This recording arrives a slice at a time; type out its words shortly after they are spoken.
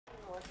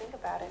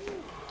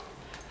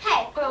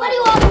Hey, what are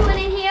you all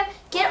doing in here?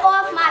 Get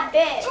off my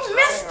bed. You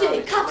missed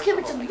it. Cops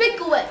came to big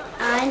away.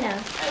 I know.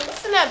 Hey,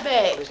 what's in that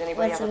bag?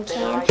 Want some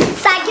candy?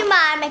 Psych your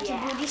mind, make your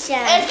booty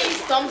shine.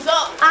 Eddie's thumbs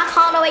up. I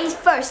call no A's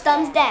first,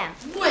 thumbs down.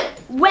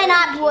 When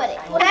I would it.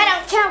 Well, that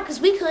don't count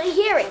because we couldn't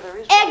hear it.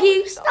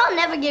 Eggies, don't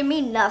never give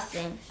me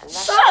nothing.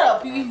 Shut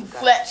up, you evil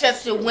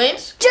flat-chested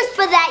wench. Just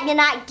for that, you're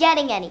not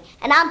getting any.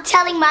 And I'm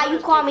telling Ma you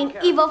call me an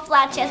evil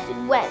flat-chested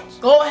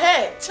wench. Go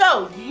ahead,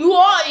 tell her. You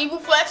are an evil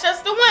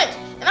flat-chested wench.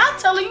 And I'll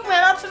tell her you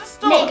ran out to the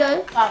store.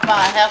 Nigga.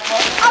 Popeye heifer.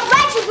 All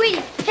right, you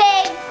greedy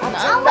pig.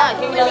 Nah,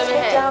 give me the lemon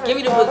head. Give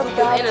me the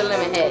boogie and the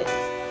lemon head.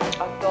 You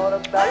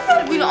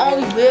gotta be the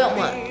only weird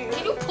one.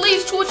 Can you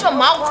please chew with your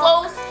mouth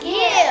closed?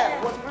 Yeah.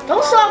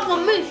 Don't start for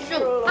me,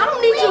 shoot. I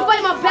don't need you to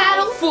fight my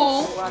battle.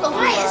 Fool. So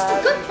why is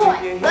the good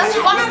point? Let's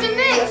watch the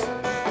next.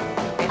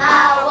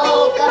 I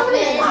woke up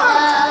in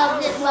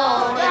love this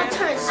morning.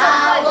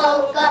 I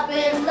woke up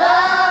in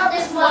love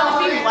this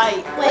morning.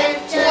 Went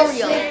to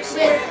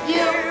sleep with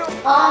you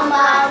on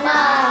my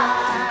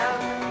mind.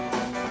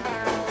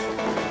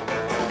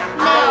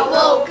 I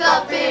woke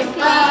up in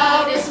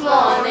love this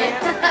morning.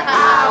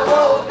 I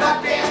woke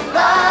up in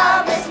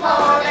love this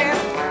morning.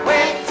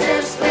 Went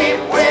to sleep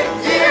with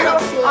you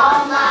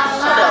on my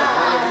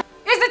mind.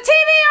 Is the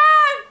TV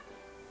on?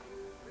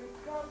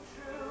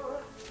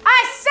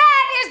 I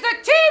said, is the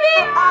TV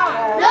on?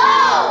 No!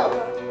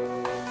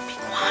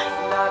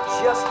 Not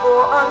just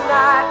for a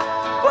night,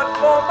 but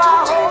for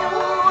my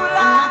whole life.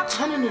 I'm not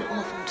turning it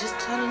off. I'm just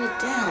turning it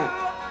down.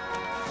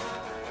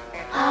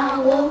 I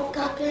woke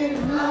up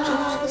in love.